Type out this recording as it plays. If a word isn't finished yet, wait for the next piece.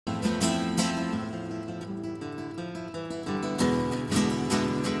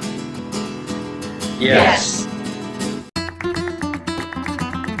Yes.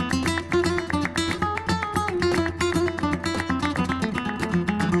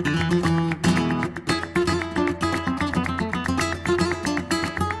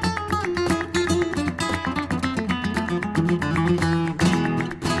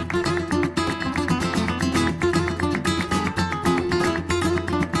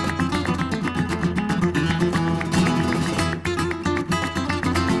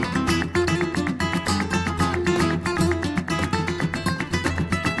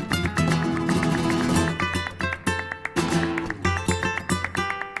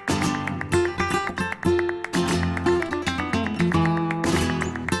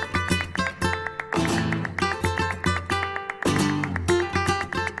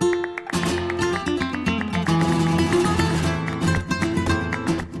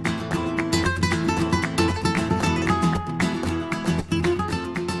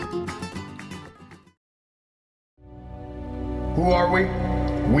 Who are we?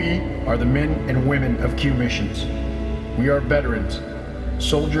 We are the men and women of Q Missions. We are veterans,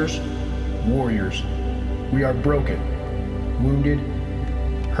 soldiers, warriors. We are broken, wounded,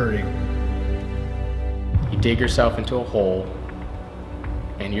 hurting. You dig yourself into a hole,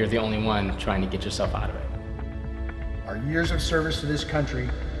 and you're the only one trying to get yourself out of it. Our years of service to this country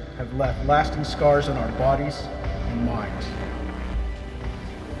have left lasting scars on our bodies and minds.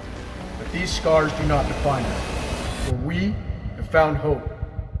 But these scars do not define us, for we have found hope.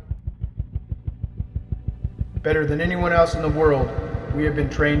 Better than anyone else in the world, we have been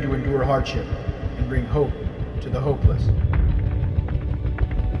trained to endure hardship and bring hope to the hopeless.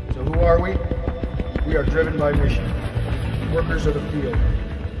 So who are we? We are driven by mission, workers of the field,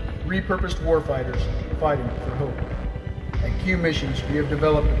 repurposed warfighters fighting for hope. At Q Missions, we have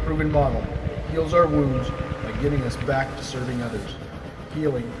developed a proven model that heals our wounds by getting us back to serving others,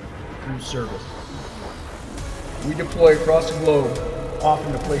 healing through service. We deploy across the globe,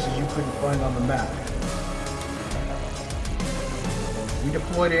 often to places you couldn't find on the map. We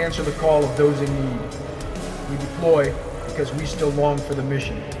deploy to answer the call of those in need. We deploy because we still long for the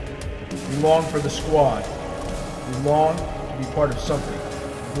mission. We long for the squad. We long to be part of something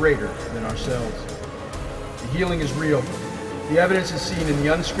greater than ourselves. The healing is real. The evidence is seen in the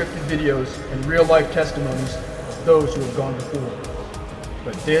unscripted videos and real-life testimonies of those who have gone before.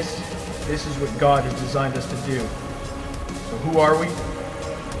 But this is what God has designed us to do. So who are we?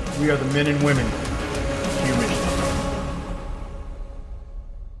 We are the men and women of Q Missions.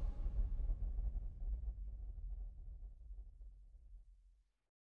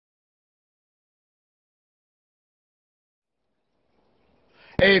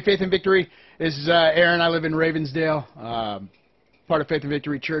 Hey, Faith and Victory. This is Aaron. I live in Ravensdale, part of Faith and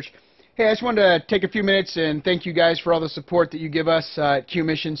Victory Church. Hey, I just wanted to take a few minutes and thank you guys for all the support that you give us at Q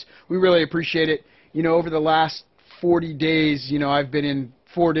Missions. We really appreciate it. You know, over the last 40 days, you know, I've been in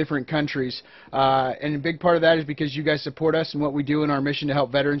 4 different countries, and a big part of that is because you guys support us and what we do in our mission to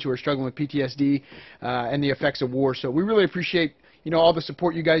help veterans who are struggling with PTSD and the effects of war. So we really appreciate, you know, all the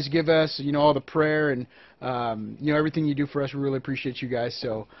support you guys give us, you know, all the prayer and, you know, everything you do for us. We really appreciate you guys.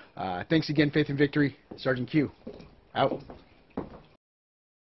 So thanks again, Faith and Victory. Sergeant Q, out.